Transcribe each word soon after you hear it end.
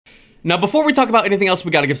Now, before we talk about anything else, we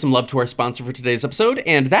got to give some love to our sponsor for today's episode,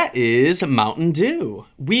 and that is Mountain Dew.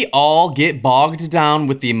 We all get bogged down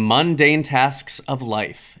with the mundane tasks of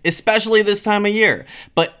life, especially this time of year.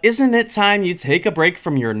 But isn't it time you take a break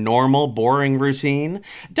from your normal, boring routine?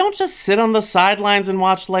 Don't just sit on the sidelines and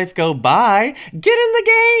watch life go by. Get in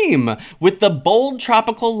the game! With the bold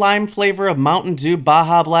tropical lime flavor of Mountain Dew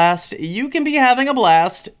Baja Blast, you can be having a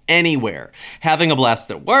blast anywhere. Having a blast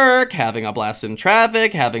at work, having a blast in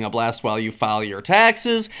traffic, having a blast while you file your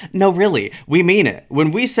taxes. No, really, we mean it.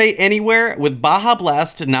 When we say anywhere, with Baja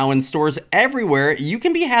Blast now in stores everywhere, you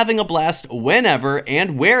can be having a blast whenever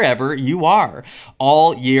and wherever you are,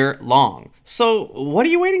 all year long. So what are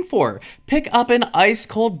you waiting for? Pick up an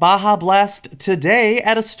ice-cold Baja Blast today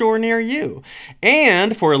at a store near you.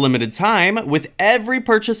 And for a limited time, with every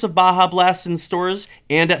purchase of Baja Blast in stores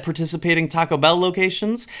and at participating Taco Bell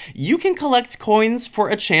locations, you can collect coins for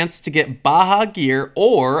a chance to get Baja gear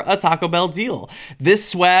or a Taco Bell deal. This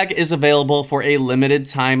swag is available for a limited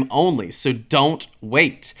time only, so don't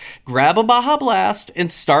wait. Grab a Baja Blast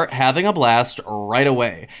and start having a blast right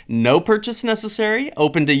away. No purchase necessary,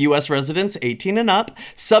 open to U.S. residents 18 and up,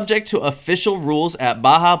 subject to official rules at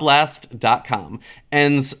BajaBlast.com.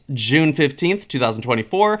 Ends June 15th,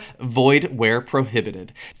 2024, void where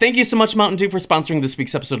prohibited. Thank you so much, Mountain Dew, for sponsoring this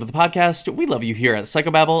week's episode of the podcast. We love you here at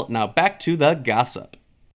Psychobabble. Now back to the gossip.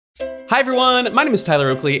 Hi everyone, my name is Tyler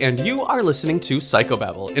Oakley, and you are listening to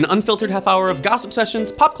Psychobabble, an unfiltered half hour of gossip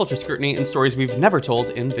sessions, pop culture scrutiny, and stories we've never told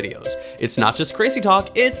in videos. It's not just crazy talk,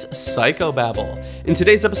 it's Psychobabble. In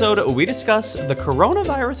today's episode, we discuss the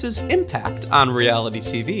coronavirus's impact on reality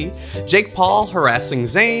TV, Jake Paul harassing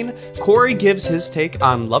Zayn, Corey gives his take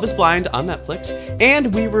on Love is Blind on Netflix,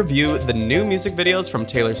 and we review the new music videos from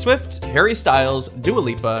Taylor Swift, Harry Styles, Dua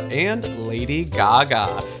Lipa, and Lady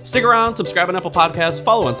Gaga. Stick around, subscribe on Apple Podcasts,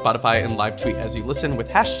 follow on Spotify, and live tweet as you listen with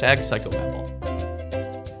hashtag Psychobabble.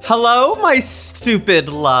 Hello, my stupid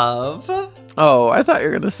love. Oh, I thought you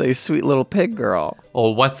were going to say sweet little pig girl. Oh,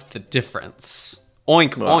 what's the difference?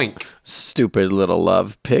 Oink, oink. Stupid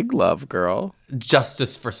little pig love girl.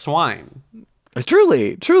 Justice for swine.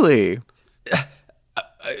 Truly, truly.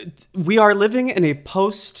 We are living in a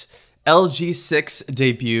post-LG6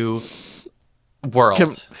 debut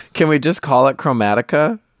world. Can we just call it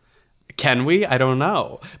Chromatica? Can we? I don't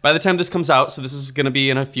know. By the time this comes out, so this is going to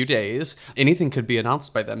be in a few days, anything could be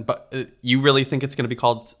announced by then. But you really think it's going to be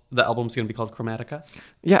called, the album's going to be called Chromatica?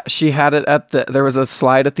 Yeah, she had it there was a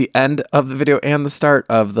slide at the end of the video and the start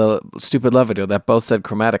of the Stupid Love video that both said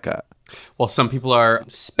Chromatica. Well, some people are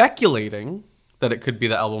speculating that it could be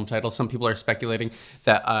the album title. Some people are speculating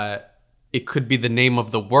that it could be the name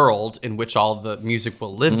of the world in which all the music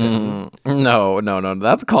will live in. No.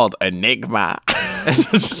 That's called Enigma.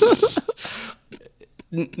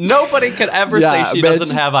 Nobody can ever say she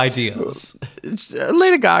doesn't have ideas.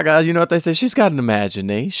 Lady Gaga, you know what they say? She's got an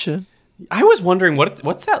imagination. I was wondering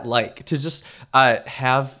what's that like to just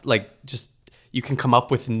have you can come up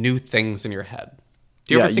with new things in your head.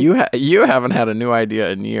 Do you ever think you haven't had a new idea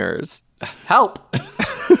in years. Help.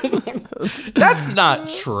 That's not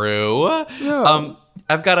true. No.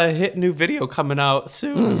 I've got a hit new video coming out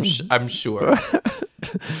soon, I'm sure.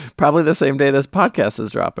 Probably the same day this podcast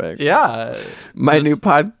is dropping. Yeah. My new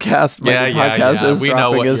podcast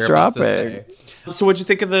is dropping. So what'd you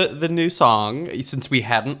think of the new song, since we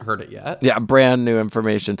hadn't heard it yet? Yeah, brand new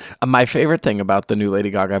information. My favorite thing about the new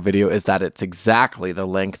Lady Gaga video is that it's exactly the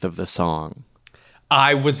length of the song.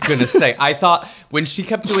 I was going to say, I thought when she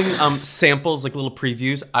kept doing samples, like little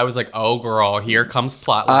previews, I was like, oh, girl, here comes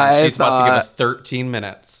plotline. She's about to give us 13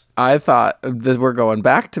 minutes. I thought that we're going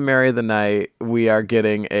back to Marry the Night. We are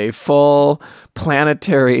getting a full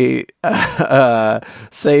planetary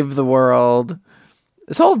save the world.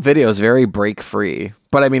 This whole video is very break-free.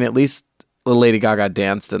 But I mean, at least Lady Gaga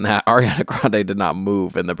danced in that. Ariana Grande did not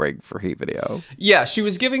move in the Break Free video. Yeah, she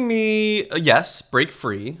was giving me, Break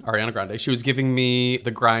Free, Ariana Grande. She was giving me the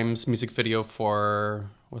Grimes music video for,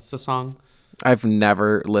 what's the song? I've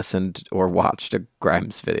never listened or watched a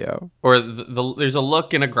Grimes video. Or there's a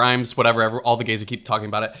look in a Grimes, whatever, all the gays who keep talking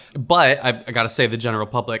about it. But I gotta say, the general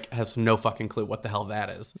public has no fucking clue what the hell that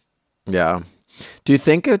is. Yeah. Do you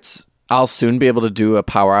think I'll soon be able to do a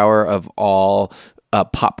power hour of all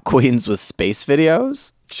pop queens with space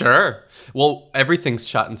videos? Sure. Well, everything's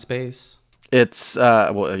shot in space. It's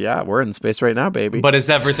we're in space right now, baby. But is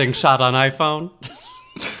everything shot on iPhone?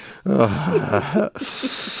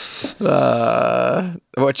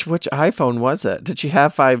 Which iPhone was it? Did she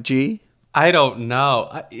have 5G? I don't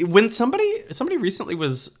know. When somebody recently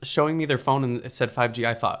was showing me their phone and it said 5G,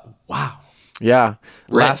 I thought, wow, Yeah.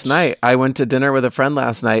 Last Lunch. night, I went to dinner with a friend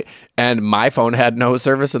last night, and my phone had no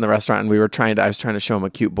service in the restaurant. And I was trying to show him a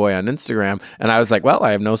cute boy on Instagram. And I was like, well,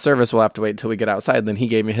 I have no service. We'll have to wait until we get outside. And then he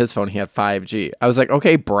gave me his phone. He had 5G. I was like,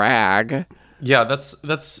 okay, brag. Yeah,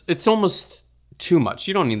 it's almost too much.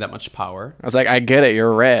 You don't need that much power. I was like, I get it.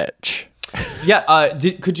 You're rich. Yeah.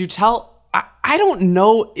 Could you tell? I don't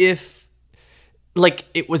know if like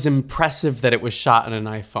it was impressive that it was shot on an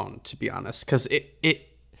iPhone, to be honest, because it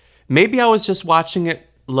maybe I was just watching it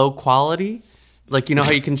low quality. Like, you know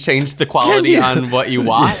how you can change the quality on what you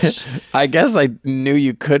watch? I guess I knew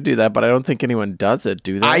you could do that, but I don't think anyone does it,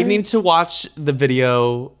 do they? I need to watch the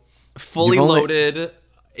video fully loaded,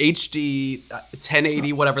 HD,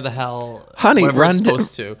 1080, whatever the hell. Honey, whatever it's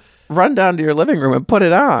supposed to. Run down to your living room and put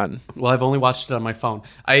it on. Well, I've only watched it on my phone.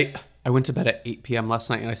 I went to bed at 8 p.m. last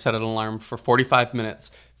night, and I set an alarm for 45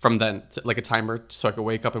 minutes from then, like a timer, so I could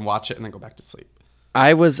wake up and watch it and then go back to sleep.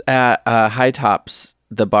 I was at High Tops,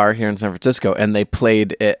 the bar here in San Francisco, and they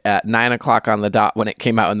played it at 9 o'clock on the dot when it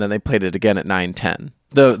came out, and then they played it again at 9:10.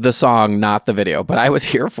 The song, not the video, but I was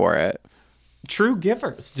here for it. True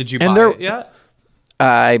givers. Did you buy it yet?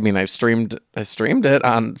 I mean, I streamed it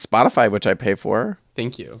on Spotify, which I pay for.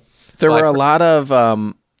 Thank you. There were a lot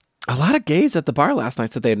of gays at the bar last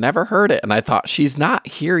night said they had never heard it, and I thought, she's not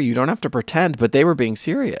here. You don't have to pretend, but they were being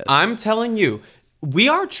serious. I'm telling you, we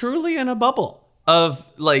are truly in a bubble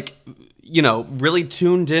of like, you know, really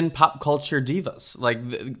tuned in pop culture divas. Like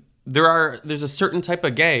there's a certain type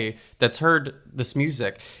of gay that's heard this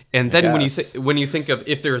music, and then when you think of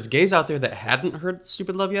if there's gays out there that hadn't heard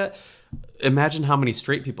Stupid Love yet, imagine how many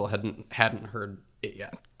straight people hadn't heard it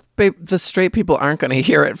yet. Babe, the straight people aren't going to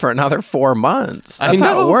hear it for another 4 months. That's I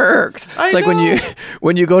how know. it works. It's like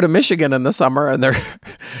when you go to Michigan in the summer and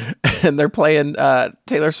they're playing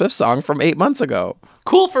Taylor Swift song from 8 months ago.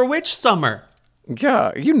 Cool for which summer?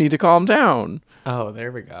 Yeah, you need to calm down. Oh,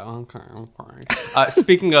 there we go. Okay.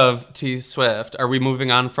 Speaking of T Swift, are we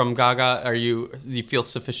moving on from Gaga? Do you feel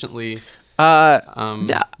sufficiently?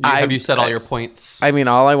 Have you said all your points? I mean,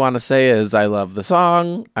 all I want to say is I love the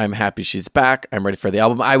song. I'm happy she's back. I'm ready for the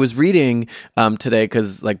album. I was reading today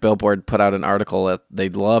because like Billboard put out an article that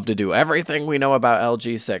they'd love to do everything we know about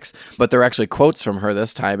LG6, but there are actually quotes from her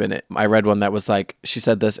this time. And I read one that was like, she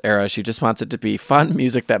said this era, she just wants it to be fun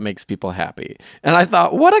music that makes people happy. And I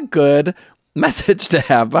thought, what a good message to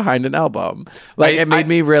have behind an album. Like it made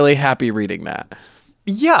me really happy reading that.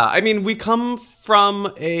 Yeah, I mean, we come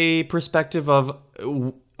from a perspective of,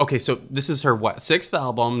 okay, so this is her, sixth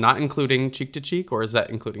album, not including Cheek to Cheek, or is that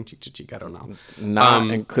including Cheek to Cheek? I don't know. Not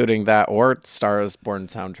including that or Stars Born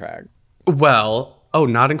soundtrack. Well,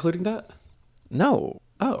 not including that? No.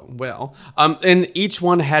 Oh, well. And each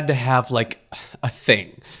one had to have, like, a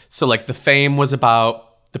thing. So, like, the Fame was about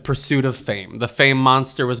the pursuit of fame. The Fame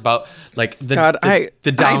Monster was about like the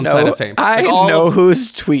downside of fame. I know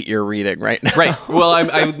whose tweet you're reading right now. Right. Well,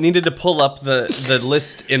 I needed to pull up the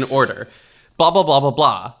list in order. Blah blah blah blah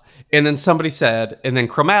blah. And then somebody said, and then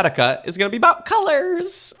Chromatica is gonna be about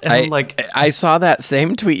colors. And I'm like, I saw that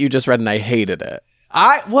same tweet you just read and I hated it.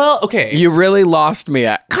 Okay. You really lost me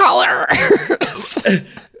at colors.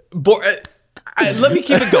 Let me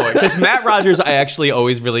keep it going, because Matt Rogers I actually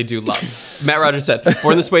always really do love. Matt Rogers said,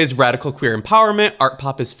 Born This Way is radical queer empowerment. Art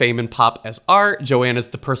pop is fame and pop as art. Joanne is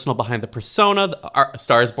the personal behind the persona.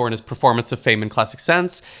 Star is Born is performance of fame in classic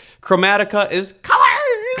sense. Chromatica is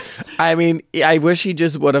colors. I mean, I wish he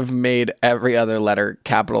just would have made every other letter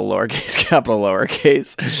capital, lowercase, capital,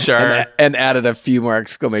 lowercase. Sure. And added a few more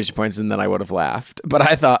exclamation points, and then I would have laughed. But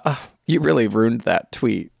I thought, you really ruined that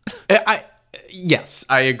tweet. Yes,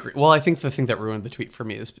 I agree. Well, I think the thing that ruined the tweet for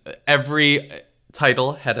me is every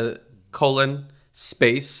title had a colon,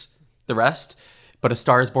 space, the rest, but A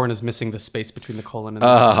Star Is Born is missing the space between the colon and the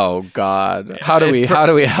Oh God. How do we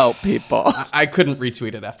help people? I couldn't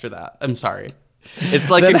retweet it after that. I'm sorry. It's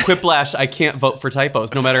like in Quiplash, I can't vote for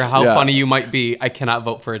typos. No matter how funny you might be, I cannot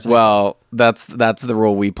vote for a typo. Well, that's the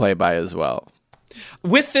rule we play by as well.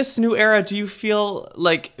 With this new era, do you feel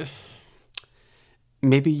like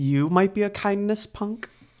maybe you might be a kindness punk?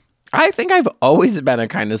 I think I've always been a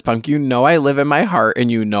kindness punk. You know I live in my heart, and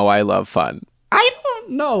you know I love fun. I don't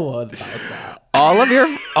know about that. All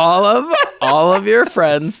of your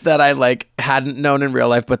friends that I like hadn't known in real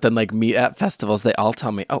life, but then like meet at festivals, they all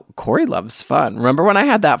tell me, "Oh, Corey loves fun." Remember when I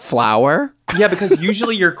had that flower? Yeah, because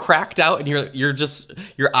usually you're cracked out and you're just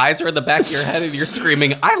your eyes are in the back of your head and you're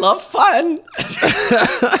screaming, "I love fun."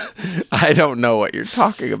 I don't know what you're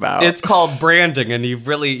talking about. It's called branding, and you've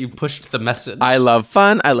pushed the message. I love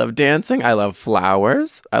fun. I love dancing. I love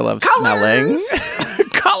flowers. I love smelling.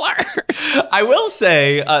 Colors. I will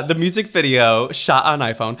say the music video photo shot on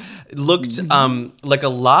iPhone. Looked like a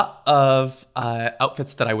lot of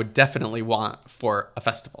outfits that I would definitely want for a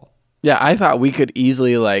festival. Yeah, I thought we could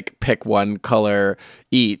easily like pick one color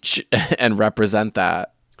each and represent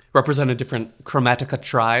that. Represent a different Chromatica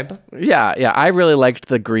tribe. Yeah, I really liked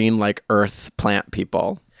the green like earth plant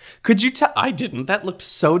people. Could you tell? I didn't. That looked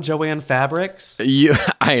so Joanne Fabrics.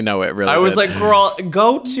 I know it really I was did. like, girl,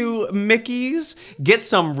 go to Mickey's, get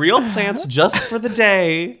some real plants just for the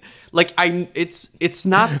day. Like it's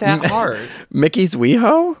not that hard. Mickey's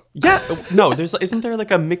WeHo? Yeah, no, isn't there like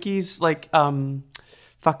a Mickey's like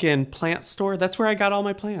fucking plant store? That's where I got all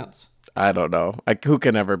my plants. I don't know. Who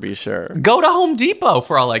can ever be sure? Go to Home Depot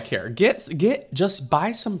for all I care. Just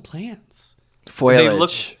buy some plants.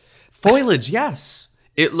 Foliage. Foliage, yes.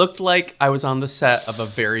 It looked like I was on the set of a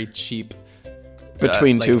very cheap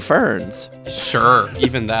Between two ferns. Sure,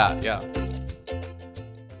 even that, yeah.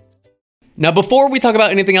 Now, before we talk about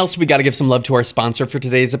anything else, we got to give some love to our sponsor for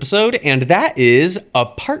today's episode, and that is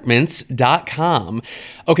Apartments.com.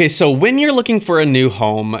 Okay, so when you're looking for a new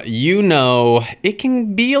home, you know it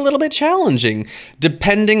can be a little bit challenging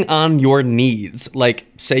depending on your needs. Like,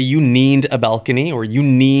 say you need a balcony, or you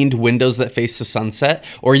need windows that face the sunset,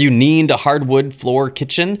 or you need a hardwood floor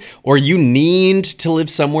kitchen, or you need to live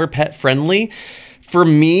somewhere pet-friendly. For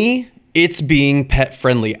me, it's being pet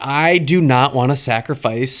friendly. I do not want to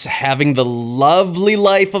sacrifice having the lovely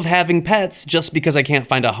life of having pets just because I can't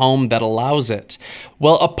find a home that allows it.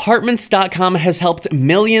 Well, Apartments.com has helped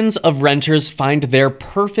millions of renters find their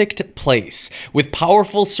perfect place with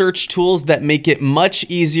powerful search tools that make it much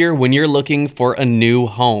easier when you're looking for a new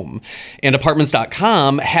home. And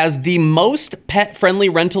Apartments.com has the most pet-friendly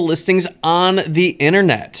rental listings on the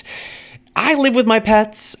internet. I live with my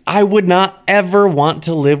pets. I would not ever want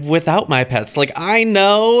to live without my pets. Like, I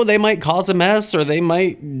know they might cause a mess, or they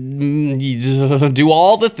might do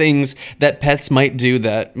all the things that pets might do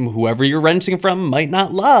that whoever you're renting from might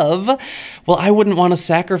not love. Well, I wouldn't want to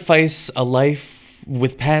sacrifice a life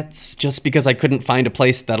with pets just because I couldn't find a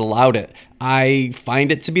place that allowed it. I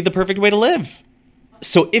find it to be the perfect way to live.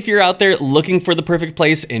 So if you're out there looking for the perfect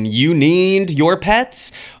place and you need your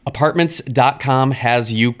pets, Apartments.com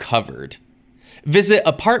has you covered. Visit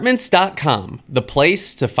Apartments.com, the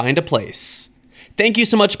place to find a place. Thank you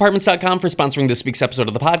so much, Apartments.com, for sponsoring this week's episode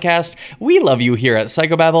of the podcast. We love you here at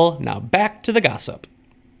Psychobabble. Now back to the gossip.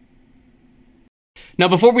 Now,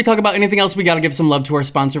 before we talk about anything else, we gotta give some love to our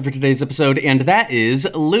sponsor for today's episode, and that is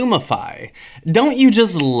Lumify. Don't you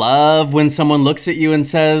just love when someone looks at you and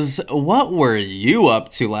says, "What were you up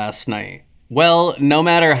to last night?" Well, no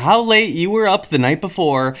matter how late you were up the night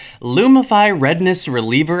before, Lumify Redness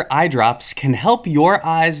Reliever Eye Drops can help your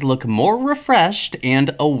eyes look more refreshed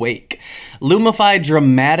and awake. Lumify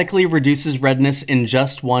dramatically reduces redness in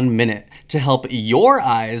just 1 minute to help your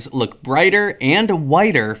eyes look brighter and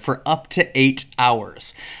whiter for up to 8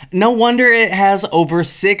 hours. No wonder it has over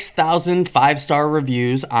 6,000 5-star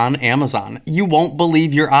reviews on Amazon. You won't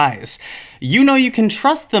believe your eyes. You know you can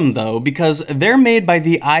trust them though, because they're made by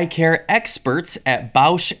the eye care experts at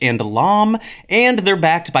Bausch & Lomb, and they're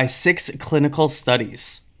backed by 6 clinical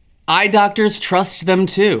studies. Eye doctors trust them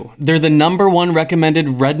too. They're the #1 recommended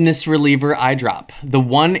redness reliever eye drop. The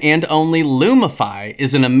one and only Lumify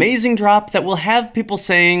is an amazing drop that will have people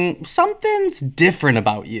saying something's different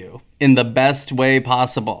about you in the best way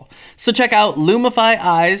possible. So check out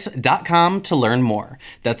LumifyEyes.com to learn more.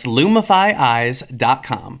 That's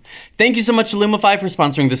LumifyEyes.com. Thank you so much, Lumify, for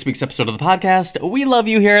sponsoring this week's episode of the podcast. We love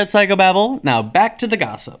you here at Psychobabble. Now back to the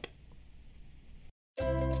gossip.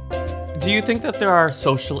 Do you think that there are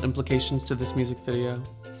social implications to this music video?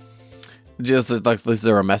 Just like, is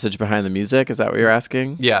there a message behind the music? Is that what you're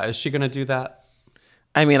asking? Yeah, is she gonna do that?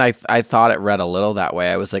 I mean, I thought it read a little that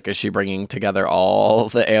way. I was like, is she bringing together all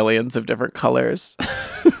the aliens of different colors?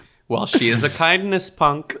 Well, she is a kindness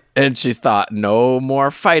punk. And she's thought, no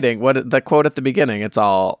more fighting. What the quote at the beginning? It's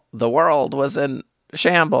all, the world was in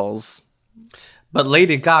shambles. But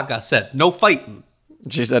Lady Gaga said, no fighting.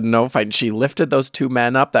 She said no fight. She lifted those 2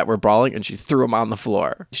 men up that were brawling and she threw them on the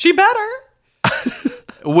floor. She better.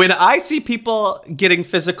 When I see people getting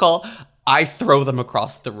physical, I throw them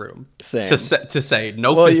across the room. Same. To say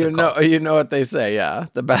no physical. Well, you know what they say, yeah.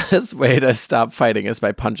 The best way to stop fighting is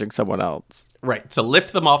by punching someone else. Right. To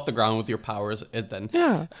lift them off the ground with your powers and then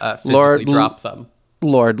physically Lord, drop them.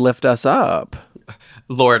 Lord, lift us up.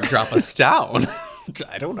 Lord, drop us down.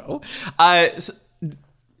 I don't know.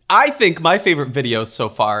 I think my favorite video so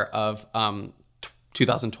far of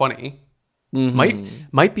 2020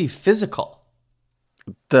 might be Physical.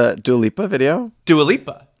 The Dua Lipa video? Dua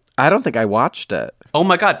Lipa. I don't think I watched it. Oh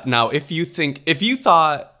my God. Now, if you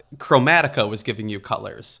thought Chromatica was giving you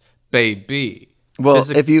colors, baby. Well,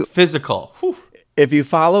 if you physical. Whew. if you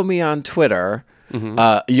follow me on Twitter,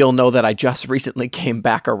 you'll know that I just recently came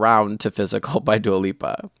back around to Physical by Dua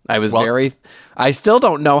Lipa. I still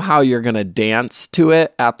don't know how you're going to dance to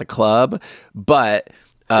it at the club, but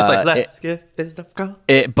It's like, let's get physical.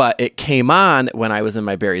 But it came on when I was in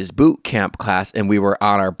my Barry's boot camp class and we were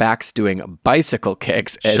on our backs doing bicycle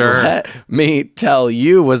kicks. And Sure. let me tell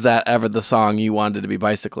you, was that ever the song you wanted to be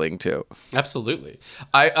bicycling to? Absolutely.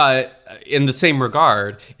 I in the same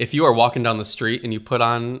regard, if you are walking down the street and you put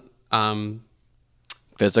on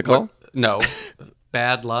Physical? no,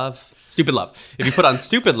 Bad Love, Stupid Love. If you put on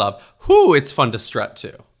Stupid Love, whoo, it's fun to strut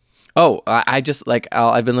to. Oh, I just like,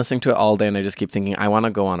 I've been listening to it all day and I just keep thinking, I want to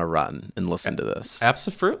go on a run and listen to this.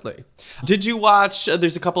 Absolutely. Did you watch,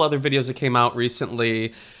 there's a couple other videos that came out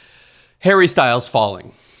recently, Harry Styles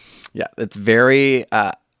Falling. Yeah, it's very,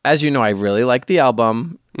 as you know, I really like the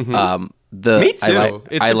album. Me too. It's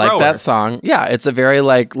I a like grower. that song. Yeah, it's a very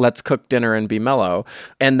like, let's cook dinner and be mellow.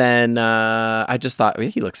 And then I just thought,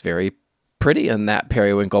 he looks very pretty in that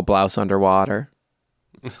periwinkle blouse underwater.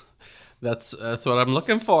 That's what I'm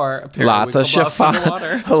looking for. Lots of Periwinkle blouse chiffon,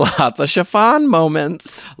 underwater. lots of chiffon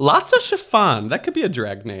moments. Lots of chiffon. That could be a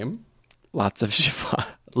drag name. Lots of chiffon.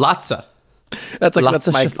 Lotsa. That's like Lots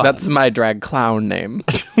of chiffon. that's my drag clown name.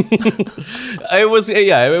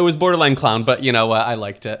 It was borderline clown, but you know what? I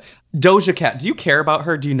liked it. Doja Cat. Do you care about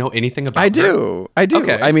her? Do you know anything about her? I do.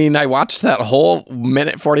 Okay. I mean, I watched that whole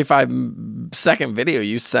minute 45-second video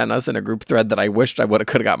you sent us in a group thread that I wished I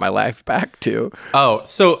could have got my life back to. Oh,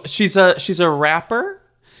 so she's a rapper,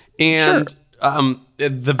 and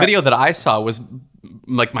the video that I saw was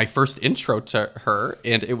like my first intro to her,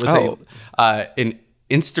 and it was an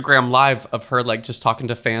Instagram live of her like just talking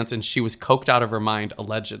to fans, and she was coked out of her mind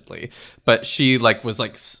allegedly, but she like was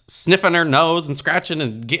like sniffing her nose and scratching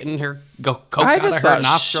and getting her coke out of her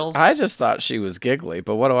nostrils. I just thought she was giggly,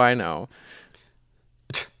 but what do I know?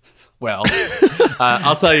 Well,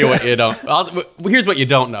 I'll tell you what you don't. Here's what you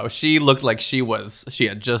don't know. She looked like she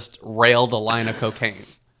had just railed a line of cocaine.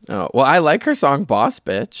 Oh, well, I like her song "Boss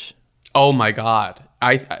Bitch." Oh my god,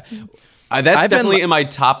 that's definitely in my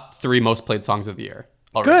top 3 most played songs of the year.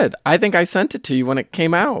 Already. Good. I think I sent it to you when it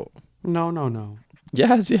came out. No.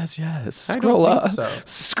 Yes. Scroll don't up. think so.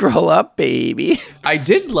 Scroll up, baby. I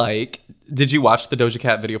did like. Did you watch the Doja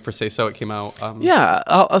Cat video for Say So? It came out. Yeah.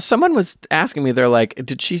 Someone was asking me. They're like, is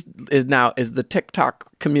the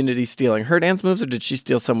TikTok community stealing her dance moves, or did she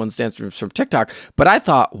steal someone's dance moves from TikTok? But I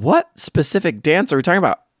thought, what specific dance are we talking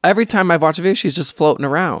about? Every time I've watched a video, she's just floating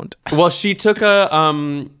around. Well, she took her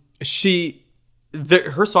song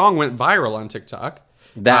went viral on TikTok.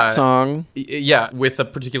 That song. Yeah, with a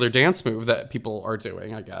particular dance move that people are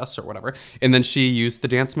doing, I guess, or whatever. And then she used the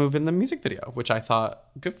dance move in the music video, which I thought,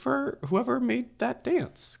 good for whoever made that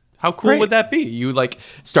dance. How cool would that be? You like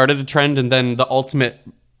started a trend, and then the ultimate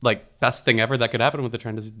like best thing ever that could happen with the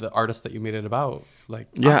trend is the artist that you made it about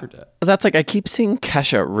conquered it. That's like, I keep seeing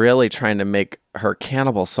Kesha really trying to make her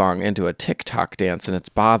Cannibal song into a TikTok dance, and it's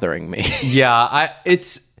bothering me. Yeah,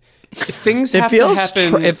 things have to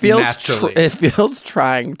happen naturally. It feels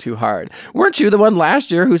trying too hard. Weren't you the one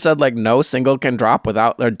last year who said like no single can drop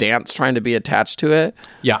without their dance trying to be attached to it?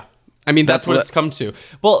 Yeah. I mean, that's what it's come to.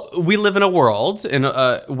 Well, we live in a world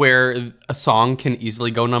where a song can easily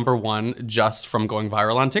go number 1 just from going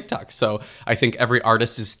viral on TikTok. So I think every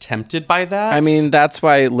artist is tempted by that. I mean, that's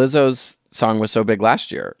why Lizzo's song was so big last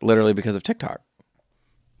year, literally because of TikTok.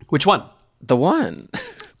 Which one? The one.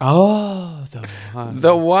 Oh, the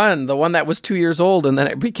one. The one that was 2 years old and then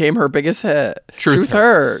it became her biggest hit. Truth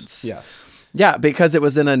Hurts. Yes. Yeah, because it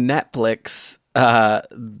was in a Netflix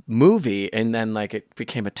movie and then like it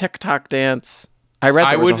became a TikTok dance. I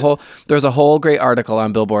read there's a whole great article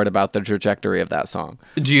on Billboard about the trajectory of that song.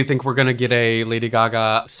 Do you think we're going to get a Lady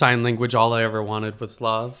Gaga sign language All I Ever Wanted Was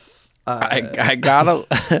Love? I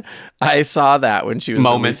saw that when she was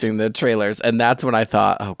releasing the trailers, and that's when I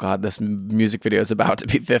thought, oh god, this music video is about to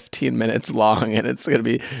be 15 minutes long and it's going to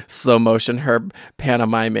be slow motion her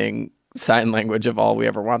pantomiming sign language of All We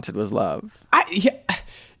Ever Wanted Was Love.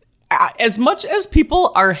 As much as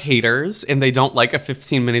people are haters and they don't like a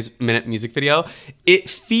 15-minute music video, it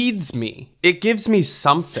feeds me. It gives me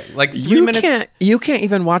something. Like 3 minutes. You can't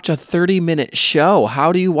even watch a 30-minute show.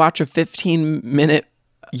 How do you watch a 15-minute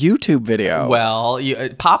YouTube video? Well,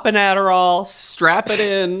 you pop an Adderall, strap it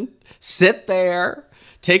in, sit there,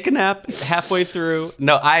 take a nap halfway through.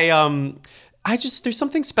 No, I just, there's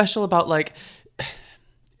something special about like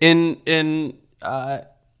in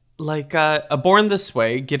a Born This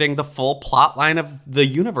Way getting the full plot line of the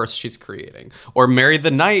universe she's creating, or Marry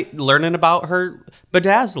the Night learning about her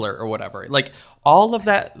bedazzler or whatever. Like all of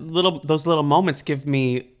those little moments give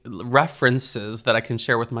me references that I can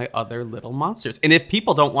share with my other little monsters. And if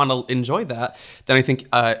people don't want to enjoy that, then I think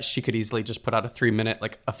she could easily just put out a 3-minute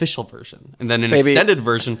like official version and then an extended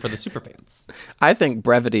version for the superfans. I think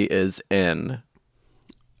brevity is in.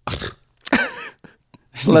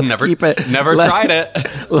 Never tried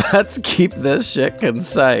it. Let's keep this shit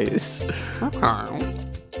concise. Okay.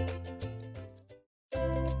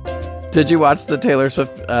 Did you watch the Taylor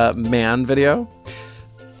Swift Man video?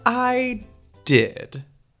 I did.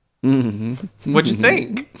 Mm-hmm. What'd you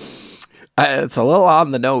think? It's a little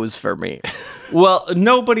on the nose for me. Well,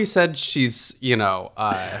 nobody said she's,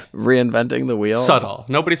 Reinventing the wheel. subtle.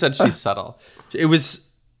 Nobody said she's subtle. It was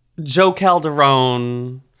Joe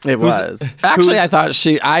Calderone. It was. Actually, I thought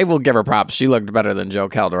I will give her props. She looked better than Joe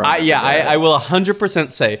Calderone. I will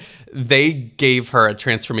 100% say they gave her a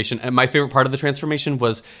transformation. And my favorite part of the transformation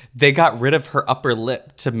was they got rid of her upper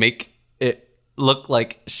lip to make it look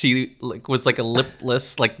like she was like a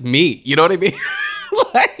lipless, like me. You know what I mean?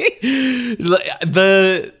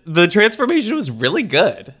 The transformation was really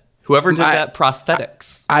good. Whoever did that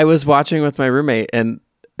prosthetics. I was watching with my roommate and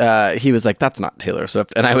he was like, that's not Taylor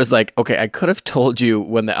Swift. And I was like, okay, I could have told you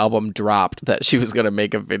when the album dropped that she was going to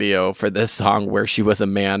make a video for this song where she was a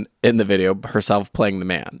man in the video, herself playing the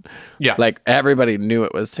man. Yeah. Like everybody knew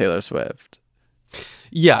it was Taylor Swift.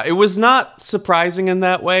 Yeah, it was not surprising in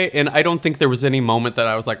that way. And I don't think there was any moment that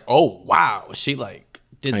I was like, oh, wow, she like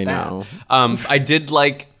did that. Know. I did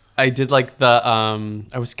like the,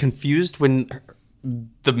 I was confused when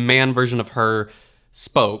the man version of her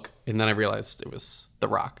spoke. And then I realized it was The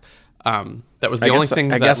Rock. That was the only thing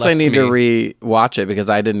that I guess I need me. to re-watch it because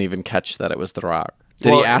I didn't even catch that it was The Rock.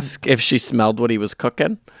 Did he ask if she smelled what he was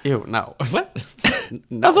cooking? Ew, no. What?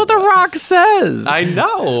 No. That's what The Rock says. I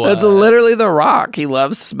know. That's literally The Rock. He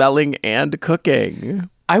loves smelling and cooking.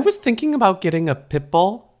 I was thinking about getting a pit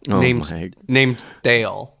bull named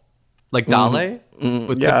Dale. Like Dale?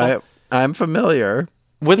 With Yeah, I'm familiar.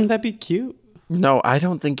 Wouldn't that be cute? No, I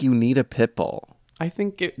don't think you need a pit bull. I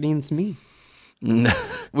think it means me.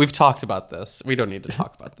 We've talked about this. We don't need to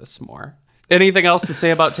talk about this more. Anything else to say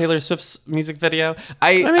about Taylor Swift's music video?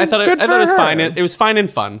 I thought it was fine. It was fine and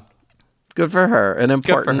fun. Good for her. An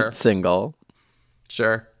important single.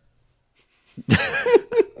 Sure.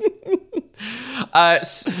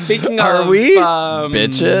 Speaking of, are we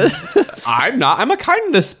bitches? I'm not. I'm a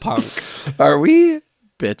kindness punk. Are we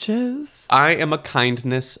bitches? I am a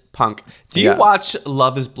kindness punk. Do you watch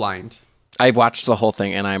Love Is Blind? I watched the whole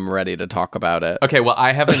thing and I'm ready to talk about it. Okay, well,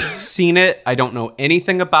 I haven't seen it. I don't know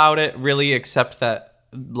anything about it really, except that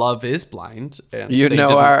Love Is Blind. And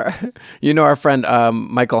our friend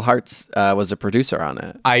Michael Hartz was a producer on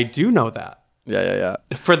it. I do know that. Yeah.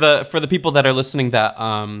 For the people that are listening that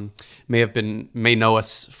may know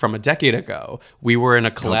us from a decade ago, we were in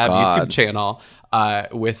a collab YouTube channel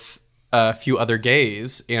with a few other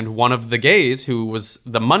gays, and one of the gays who was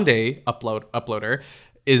the Monday uploader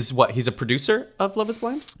is he's a producer of Love Is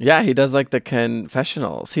Blind? Yeah, he does like the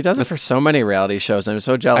confessionals. He does it for so many reality shows. I'm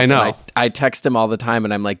so jealous. I know. And I text him all the time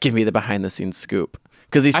and I'm like, give me the behind the scenes scoop.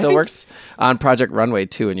 Because he still works on Project Runway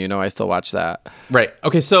too, and I still watch that. Right.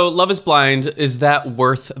 Okay, so Love Is Blind, is that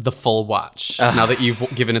worth the full watch now that you've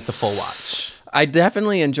given it the full watch? I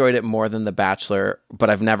definitely enjoyed it more than The Bachelor, but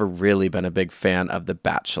I've never really been a big fan of The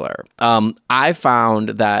Bachelor. I found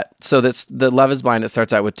that, the Love Is Blind, it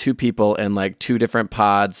starts out with two people in like two different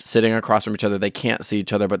pods sitting across from each other. They can't see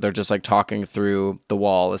each other, but they're just like talking through the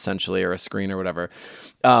wall essentially, or a screen or whatever.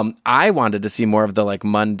 I wanted to see more of the like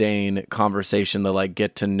mundane conversation, the like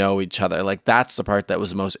get to know each other. Like that's the part that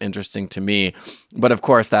was most interesting to me. But of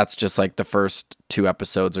course, that's just like the first 2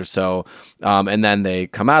 episodes or so. And then they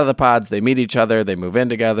come out of the pods, they meet each other, they move in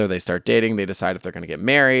together, they start dating, they decide if they're going to get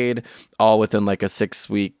married, all within like a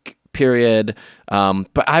 6-week period.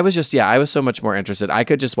 But I was so much more interested. I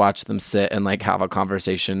could just watch them sit and like have a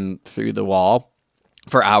conversation through the wall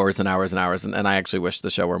for hours and hours and hours. And I actually wish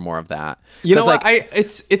the show were more of that. You know what?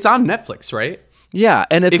 It's on Netflix, right? Yeah,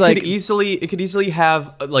 and it could easily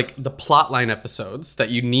have like the plotline episodes that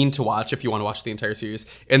you need to watch if you want to watch the entire series,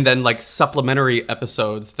 and then like supplementary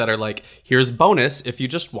episodes that are like, here's bonus if you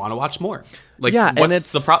just want to watch more. Like,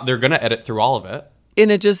 what's the problem? They're gonna edit through all of it,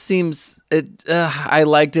 and it just seems I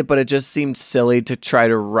liked it, but it just seemed silly to try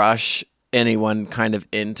to rush anyone kind of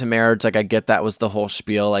into marriage. Like, I get that was the whole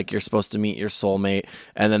spiel. Like, you're supposed to meet your soulmate,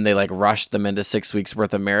 and then they like rushed them into 6 weeks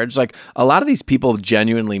worth of marriage. Like, a lot of these people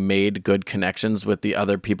genuinely made good connections with the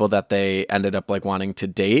other people that they ended up like wanting to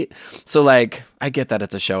date. So like, I get that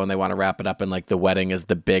it's a show and they want to wrap it up, and like the wedding is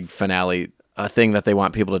the big finale thing that they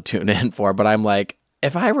want people to tune in for. But I'm like,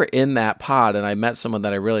 if I were in that pod and I met someone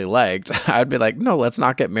that I really liked, I'd be like, no, let's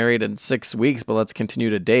not get married in 6 weeks, but let's continue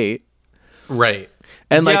to date. Right.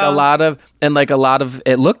 And like a lot of,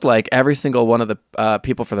 it looked like every single one of the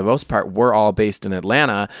people for the most part were all based in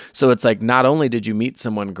Atlanta. So it's like, not only did you meet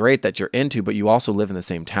someone great that you're into, but you also live in the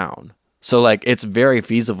same town. So like, it's very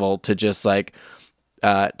feasible to just like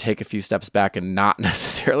take a few steps back and not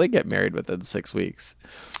necessarily get married within 6 weeks.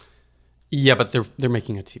 Yeah, but they're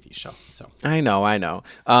making a TV show, so I know.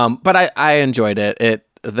 But I enjoyed it.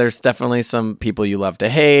 There's definitely some people you love to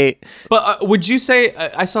hate. But would you say,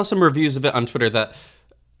 I saw some reviews of it on Twitter that,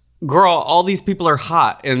 girl, all these people are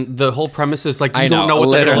hot, and the whole premise is like, you don't know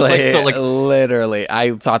what they're gonna look like. So like, literally,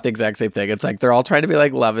 I thought the exact same thing. It's like they're all trying to be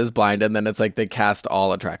like Love is Blind, and then it's like they cast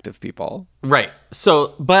all attractive people. Right.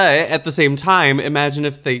 So, but at the same time, imagine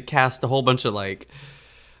if they cast a whole bunch of like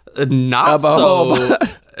not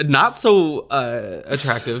so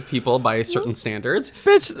attractive people by certain standards.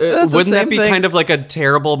 Bitch, wouldn't that be kind of like a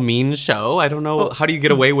terrible, mean show? I don't know. How do you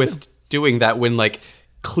get away with doing that when like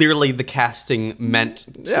clearly the casting meant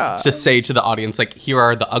to say to the audience, like, here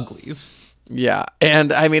are the uglies? Yeah.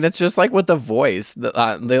 And I mean, it's just like with The Voice.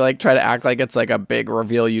 They like try to act like it's like a big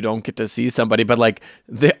reveal. You don't get to see somebody, but like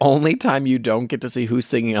the only time you don't get to see who's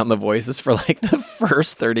singing on The Voice is for like the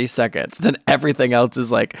first 30 seconds. Then everything else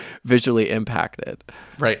is like visually impacted.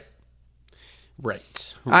 Right.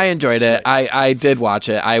 I enjoyed it. I did watch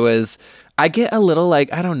it. I get a little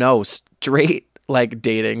like, I don't know, straight like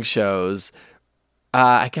dating shows.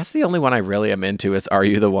 I guess the only one I really am into is Are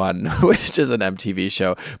You the One, which is an MTV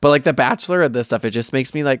show. But like The Bachelor and this stuff, it just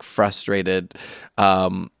makes me like frustrated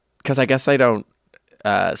because I guess I don't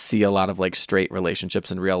see a lot of like straight relationships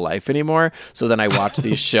in real life anymore. So then I watch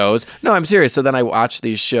these shows. No, I'm serious. So then I watch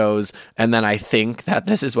these shows and then I think that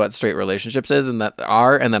this is what straight relationships is and then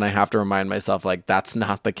I have to remind myself like that's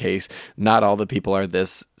not the case. Not all the people are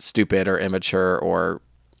this stupid or immature or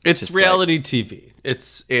it's reality like, TV.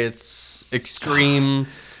 It's extreme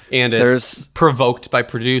and it's provoked by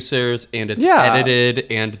producers and it's edited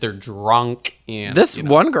and they're drunk and this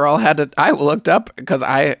one girl I looked up because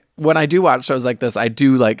when I do watch shows like this, I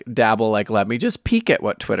do like dabble, like, let me just peek at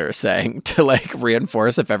what Twitter is saying to like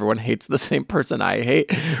reinforce if everyone hates the same person I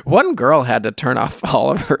hate. One girl had to turn off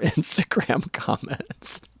all of her Instagram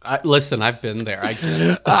comments. Listen, I've been there.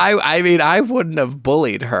 I mean, I wouldn't have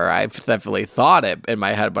bullied her. I've definitely thought it in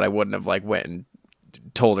my head, but I wouldn't have like went and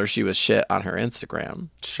told her she was shit on her Instagram.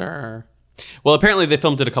 Sure. Well, apparently they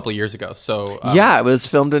filmed it a couple of years ago. So yeah, it was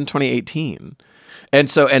filmed in 2018.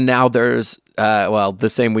 And now there's, the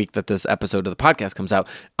same week that this episode of the podcast comes out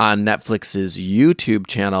on Netflix's YouTube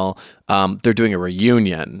channel, they're doing a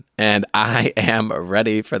reunion and I am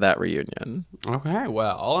ready for that reunion. Okay.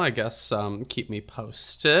 Well, I guess, keep me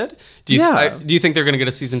posted. Do you think they're going to get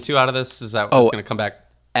a season 2 out of this? Is that what's going to come back?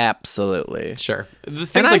 Absolutely. Sure. The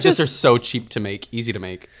things like this are so cheap to make, easy to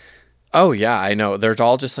make. Oh yeah, I know. They're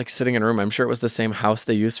all just like sitting in a room. I'm sure it was the same house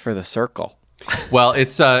they used for The Circle. Well,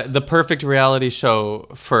 it's the perfect reality show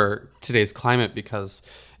for today's climate because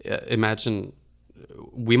imagine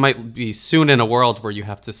we might be soon in a world where you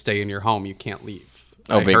have to stay in your home. You can't leave.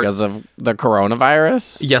 Because of the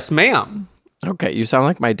coronavirus? Yes, ma'am. Okay, you sound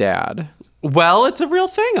like my dad. Well, it's a real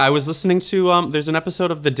thing. I was listening to, there's an episode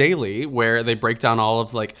of The Daily where they break down all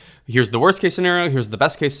of like, here's the worst case scenario, here's the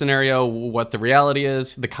best case scenario, what the reality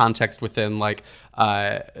is, the context within like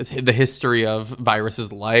the history of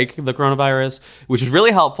viruses like the coronavirus, which is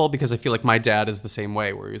really helpful because I feel like my dad is the same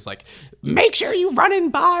way where he's like, make sure you run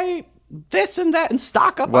and buy this and that and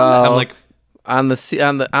stock up on that. I'm like, on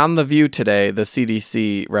the View today, the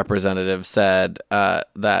CDC representative said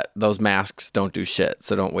that those masks don't do shit,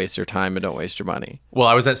 so don't waste your time and don't waste your money. Well,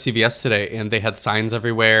 I was at CVS today, and they had signs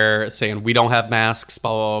everywhere saying we don't have masks,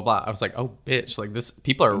 blah blah blah. I was like, oh bitch, like this,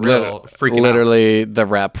 people are freaking out. Literally, the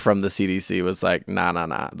rep from the CDC was like,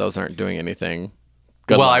 nah, those aren't doing anything.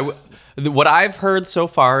 Good luck. What I've heard so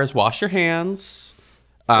far is wash your hands.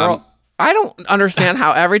 Girl, I don't understand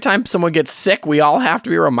how every time someone gets sick, we all have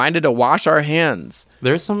to be reminded to wash our hands.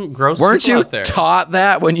 There's some gross Weren't people you out there. Taught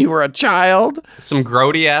that when you were a child? Some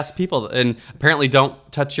grody ass people, and apparently don't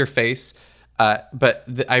touch your face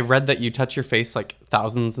I read that you touch your face like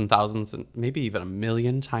thousands and thousands and maybe even 1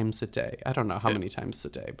 million times a day. I don't know how many times a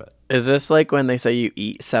day, but Is this like when they say you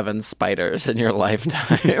eat 7 spiders in your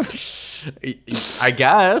lifetime? I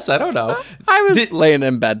guess. I don't know. I was laying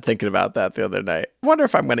in bed thinking about that the other night. Wonder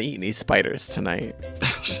if I'm going to eat any spiders tonight.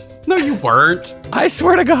 No, you weren't. I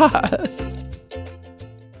swear to God.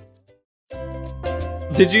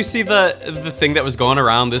 Did you see the thing that was going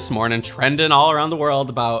around this morning, trending all around the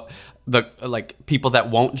world about the people that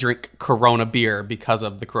won't drink Corona beer because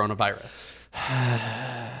of the coronavirus?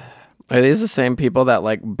 Are these the same people that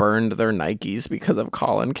like burned their Nikes because of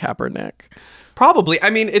Colin Kaepernick? Probably. I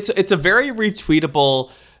mean, it's a very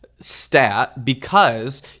retweetable stat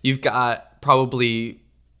because you've got probably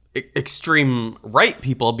extreme right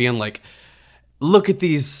people being like, look at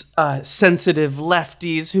these sensitive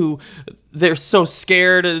lefties who they're so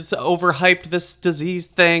scared. It's overhyped, this disease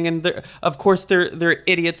thing. And of course they're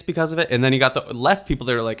idiots because of it. And then you got the left people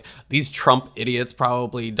that are like, these Trump idiots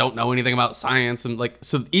probably don't know anything about science. And like,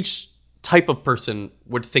 so each type of person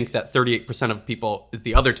would think that 38% of people is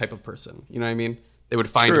the other type of person. You know what I mean? They would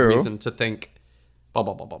find a reason to think blah,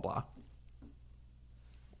 blah, blah, blah, blah.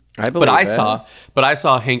 I believe But I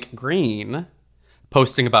saw Hank Green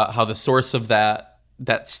posting about how the source of that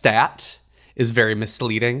stat is very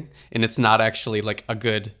misleading, and it's not actually like a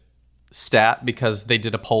good stat because they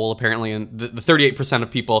did a poll apparently, and the 38%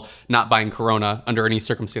 of people not buying Corona under any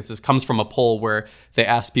circumstances comes from a poll where they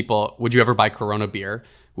asked people, would you ever buy Corona beer?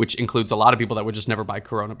 Which includes a lot of people that would just never buy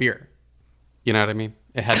Corona beer. You know what I mean?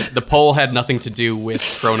 The poll had nothing to do with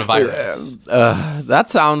coronavirus. That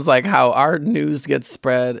sounds like how our news gets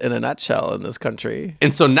spread in a nutshell in this country.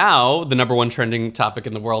 And so now the number one trending topic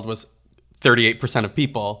in the world was 38% of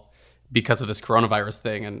people because of this coronavirus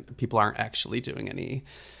thing, and people aren't actually doing any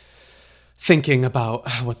thinking about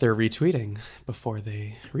what they're retweeting before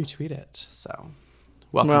they retweet it. So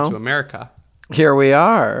welcome to America. Here we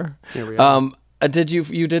are. Did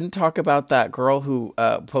You didn't talk about that girl who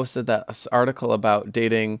posted that article about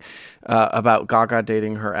dating, about Gaga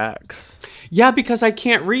dating her ex? Yeah, because I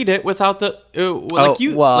can't read it without the like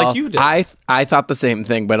you did. I thought the same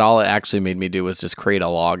thing, but all it actually made me do was just create a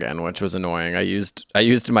login, which was annoying. I used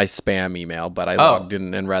my spam email, but I logged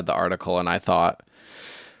in and read the article, and I thought,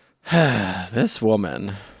 this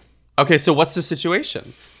woman. Okay, so what's the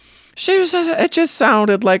situation? It just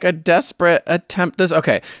sounded like a desperate attempt.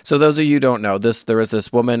 So those of you who don't know, there was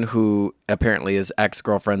this woman who apparently is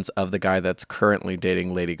ex-girlfriends of the guy that's currently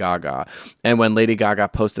dating Lady Gaga. And when Lady Gaga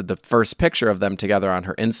posted the first picture of them together on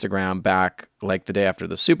her Instagram back like the day after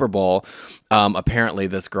the Super Bowl, apparently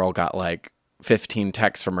this girl got like 15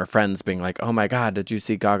 texts from her friends being like, oh my God, did you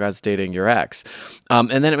see Gaga's dating your ex? And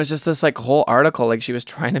then it was just this like whole article, like she was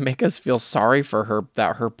trying to make us feel sorry for her,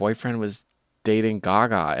 that her boyfriend was dating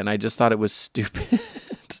Gaga, and I just thought it was stupid.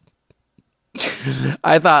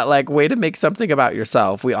 I thought, like, way to make something about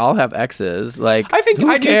yourself. We all have exes. Like, I think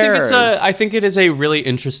it is a really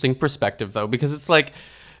interesting perspective though, because it's like,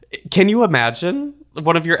 can you imagine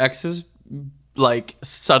one of your exes like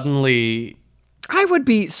suddenly? I would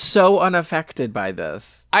be so unaffected by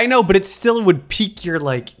this. I know, but it still would pique your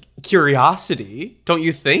like curiosity, don't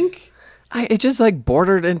you think? It just like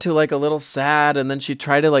bordered into like a little sad, and then she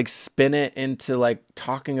tried to like spin it into like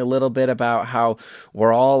talking a little bit about how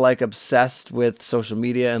we're all like obsessed with social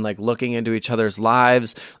media and like looking into each other's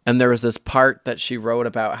lives. And there was this part that she wrote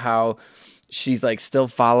about how she's like still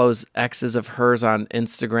follows exes of hers on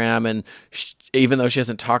Instagram, and even though she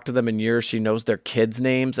hasn't talked to them in years, she knows their kids'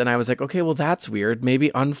 names. And I was like, okay, well that's weird.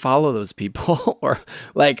 Maybe unfollow those people or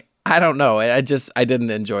like. I don't know. I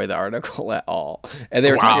didn't enjoy the article at all. And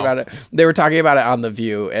they were talking about it. They were talking about it on The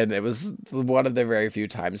View, and it was one of the very few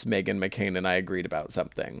times Meghan McCain and I agreed about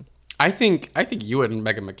something. I think you and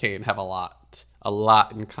Meghan McCain have a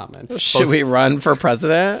lot in common. Should we run for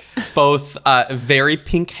president? Both very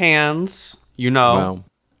pink hands, you know. Wow.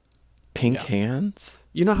 Pink hands?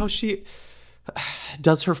 You know how she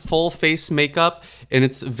does her full face makeup and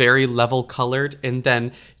it's very level colored, and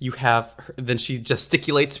then then she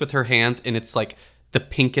gesticulates with her hands and it's like the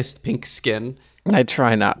pinkest pink skin. I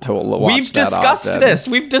try not to watch We've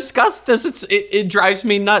discussed this. It drives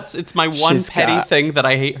me nuts. It's my one petty thing that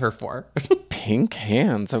I hate her for. Pink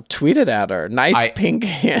hands. I tweeted at her. Pink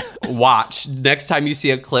hands. Watch. Next time you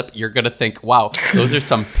see a clip, you're going to think, wow, those are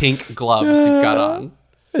some pink gloves you've got on.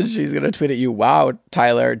 She's gonna tweet at you. Wow,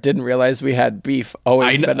 Tyler, didn't realize we had beef.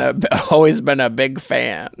 Always been a big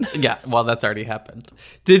fan. Yeah, well, that's already happened.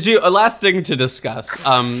 Did you? Last thing to discuss.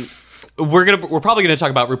 We're probably gonna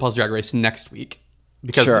talk about RuPaul's Drag Race next week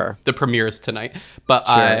because the premiere is tonight.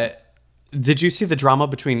 But did you see the drama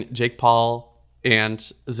between Jake Paul and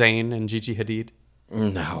Zayn and Gigi Hadid?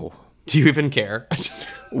 No. Do you even care?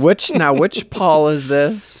 Which Paul is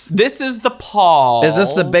this? This is the Paul. Is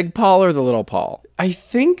this the big Paul or the little Paul? I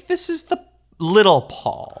think this is the little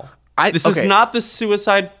Paul. This is not the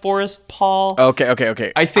Suicide Forest Paul.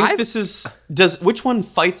 Okay. I think this is. Which one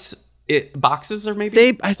fights it? Boxes or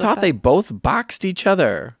maybe? I thought they both boxed each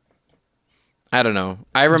other. I don't know.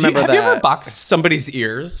 I remember have that. you ever boxed somebody's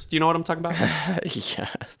ears? Do you know what I'm talking about?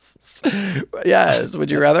 Yes. Would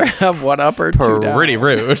you rather have one up or two down? Pretty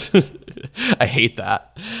rude. I hate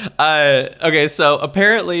that. Okay, so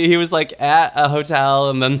apparently he was like at a hotel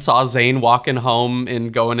and then saw Zayn walking home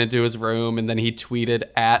and going into his room, and then he tweeted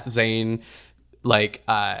at Zayn like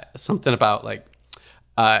something about like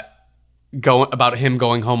about him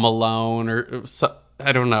going home alone or so,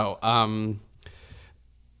 I don't know.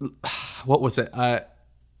 What was it?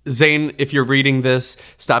 Zayn, if you're reading this,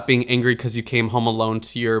 stop being angry because you came home alone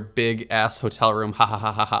to your big ass hotel room. Ha ha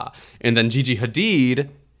ha ha ha. And then Gigi Hadid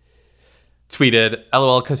tweeted,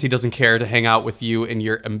 LOL, because he doesn't care to hang out with you and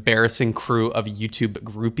your embarrassing crew of YouTube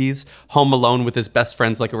groupies. Home alone with his best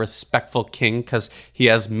friends like a respectful king because he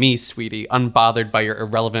has me, sweetie, unbothered by your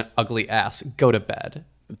irrelevant, ugly ass. Go to bed.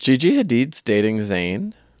 Gigi Hadid's dating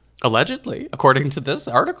Zayn? Allegedly, according to this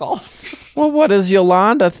article. Well, what does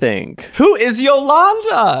Yolanda think? Who is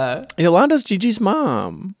Yolanda? Yolanda's Gigi's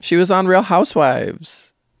mom. She was on Real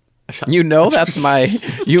Housewives. You know that's my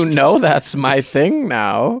thing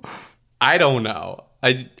now. I don't know.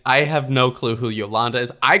 I have no clue who Yolanda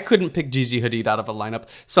is. I couldn't pick Gigi Hadid out of a lineup.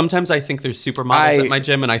 Sometimes I think there's supermodels at my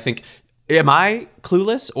gym, and I think, am I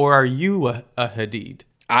clueless or are you a Hadid?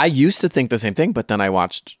 I used to think the same thing, but then I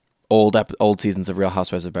watched old seasons of Real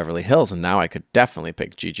Housewives of Beverly Hills, and now I could definitely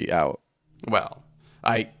pick Gigi out. Well,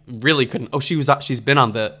 I really couldn't. Oh, she's been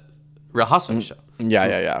on the Real Housewives show.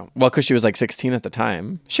 Yeah. Well, because she was like 16 at the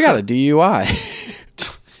time. She got a DUI.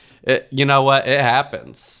 You know what? It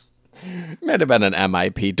happens. Might have been an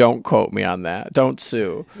MIP. Don't quote me on that. Don't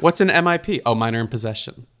sue. What's an MIP? Oh, minor in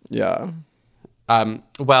possession. Yeah.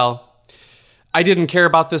 Well, I didn't care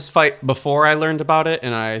about this fight before I learned about it,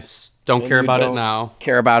 and I don't care about it now.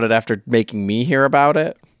 Care about it after making me hear about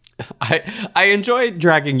it? I enjoy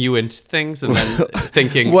dragging you into things and then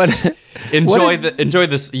thinking, enjoy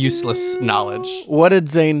this useless knowledge. What did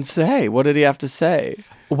Zayn say? What did he have to say?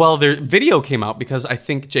 Well, their video came out because I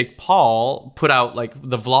think Jake Paul put out like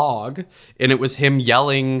the vlog, and it was him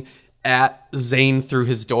yelling at Zayn through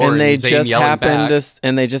his door, and they Zayn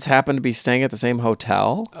just happened to be staying at the same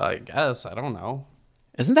hotel. I guess, I don't know.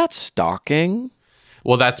 Isn't that stalking?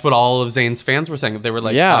 Well, that's what all of Zayn's fans were saying. They were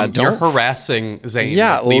like, you're harassing Zayn.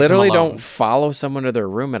 Yeah, like, literally don't follow someone to their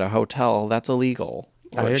room at a hotel. That's illegal.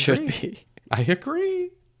 Or it should be. I agree.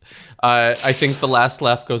 I think the last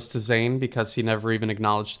laugh goes to Zayn because he never even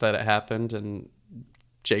acknowledged that it happened, and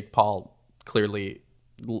Jake Paul clearly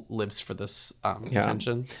lives for this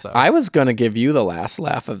attention. So I was going to give you the last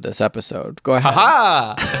laugh of this episode. Go ahead.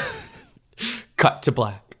 Ha-ha! Cut to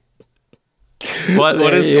black. Why?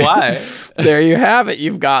 There you have it.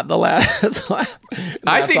 You've got the last laugh.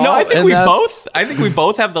 I think we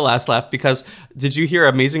both have the last laugh because did you hear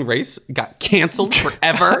Amazing Race got canceled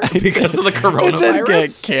forever because of the coronavirus? It did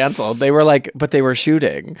get canceled. They were but they were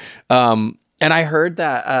shooting. And I heard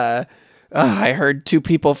that I heard two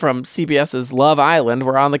people from CBS's Love Island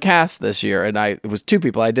were on the cast this year, and it was two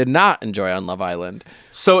people I did not enjoy on Love Island.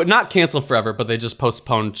 So not canceled forever, but they just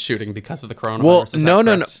postponed shooting because of the coronavirus. Well,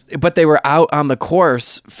 no. But they were out on the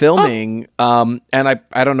course filming, and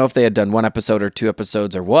I don't know if they had done one episode or two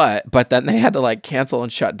episodes or what, but then they had to cancel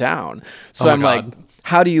and shut down. So I'm like,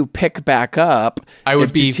 how do you pick back up? I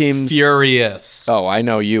would be furious. Oh, I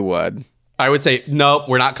know you would. I would say, nope,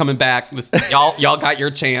 we're not coming back. Y'all got your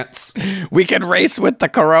chance. We can race with the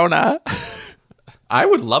corona. I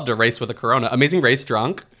would love to race with a corona. Amazing Race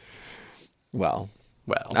drunk? Well.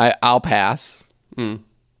 I'll pass.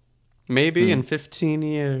 Maybe in 15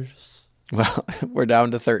 years. Well, we're down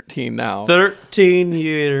to 13 now. 13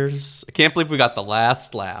 years. I can't believe we got the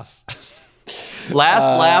last laugh.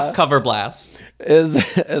 Laugh cover blast. Is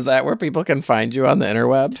that where people can find you on the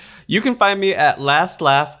interwebs? You can find me at Last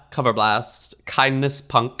Laugh Cover Blast, Kindness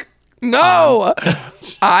Punk. No!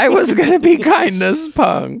 I was going to be Kindness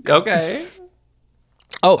Punk. Okay.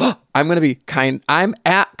 Oh, I'm going to be I'm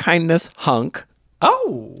at Kindness Hunk.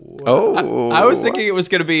 Oh. I was thinking it was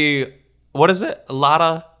going to be, what is it? A lot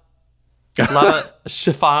of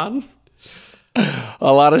chiffon?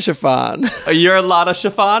 A lot of chiffon. You're a lot of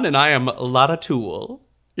chiffon, and I am a lot of tool.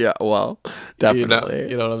 Yeah, well, definitely.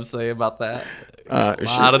 You know what I'm saying about that? Sure.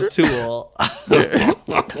 Not a tool.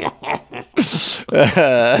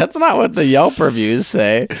 That's not what the Yelp reviews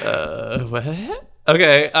say. What?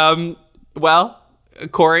 Okay. Well,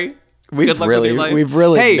 Corey, good luck with your life. We've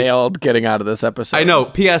really nailed getting out of this episode. I know.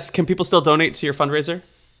 P.S. Can people still donate to your fundraiser?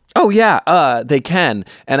 Oh yeah, they can.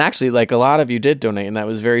 And actually, like a lot of you did donate, and that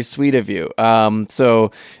was very sweet of you.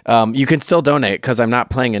 So you can still donate because I'm not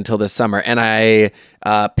playing until this summer, and I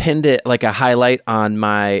pinned it like a highlight on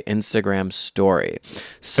my Instagram story.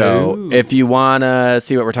 So if you want to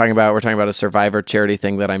see what we're talking about a Survivor charity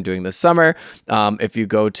thing that I'm doing this summer. If you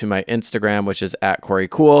go to my Instagram, which is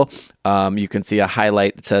 @CoreyCool, you can see a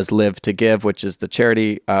highlight. It says Live to Give, which is the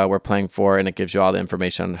charity we're playing for, and it gives you all the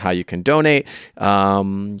information on how you can donate.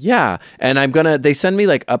 Yeah, and they send me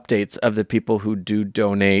like updates of the people who do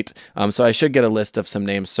donate. So I should get a list of some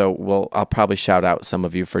names. So I'll probably shout out some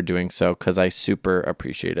of you for doing so because I super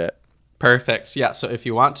appreciate it. Perfect. Yeah. So if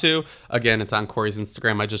you want to, again, it's on Corey's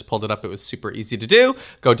Instagram. I just pulled it up. It was super easy to do.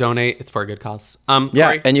 Go donate. It's for a good cause. Yeah,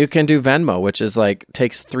 Corey? and you can do Venmo, which is like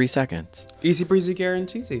takes 3 seconds. Easy breezy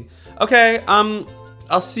guarantee. Okay.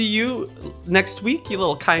 I'll see you next week, you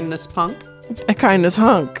little kindness punk. A kindness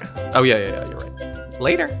hunk. Oh yeah. You're right.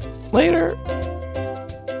 Later. Later.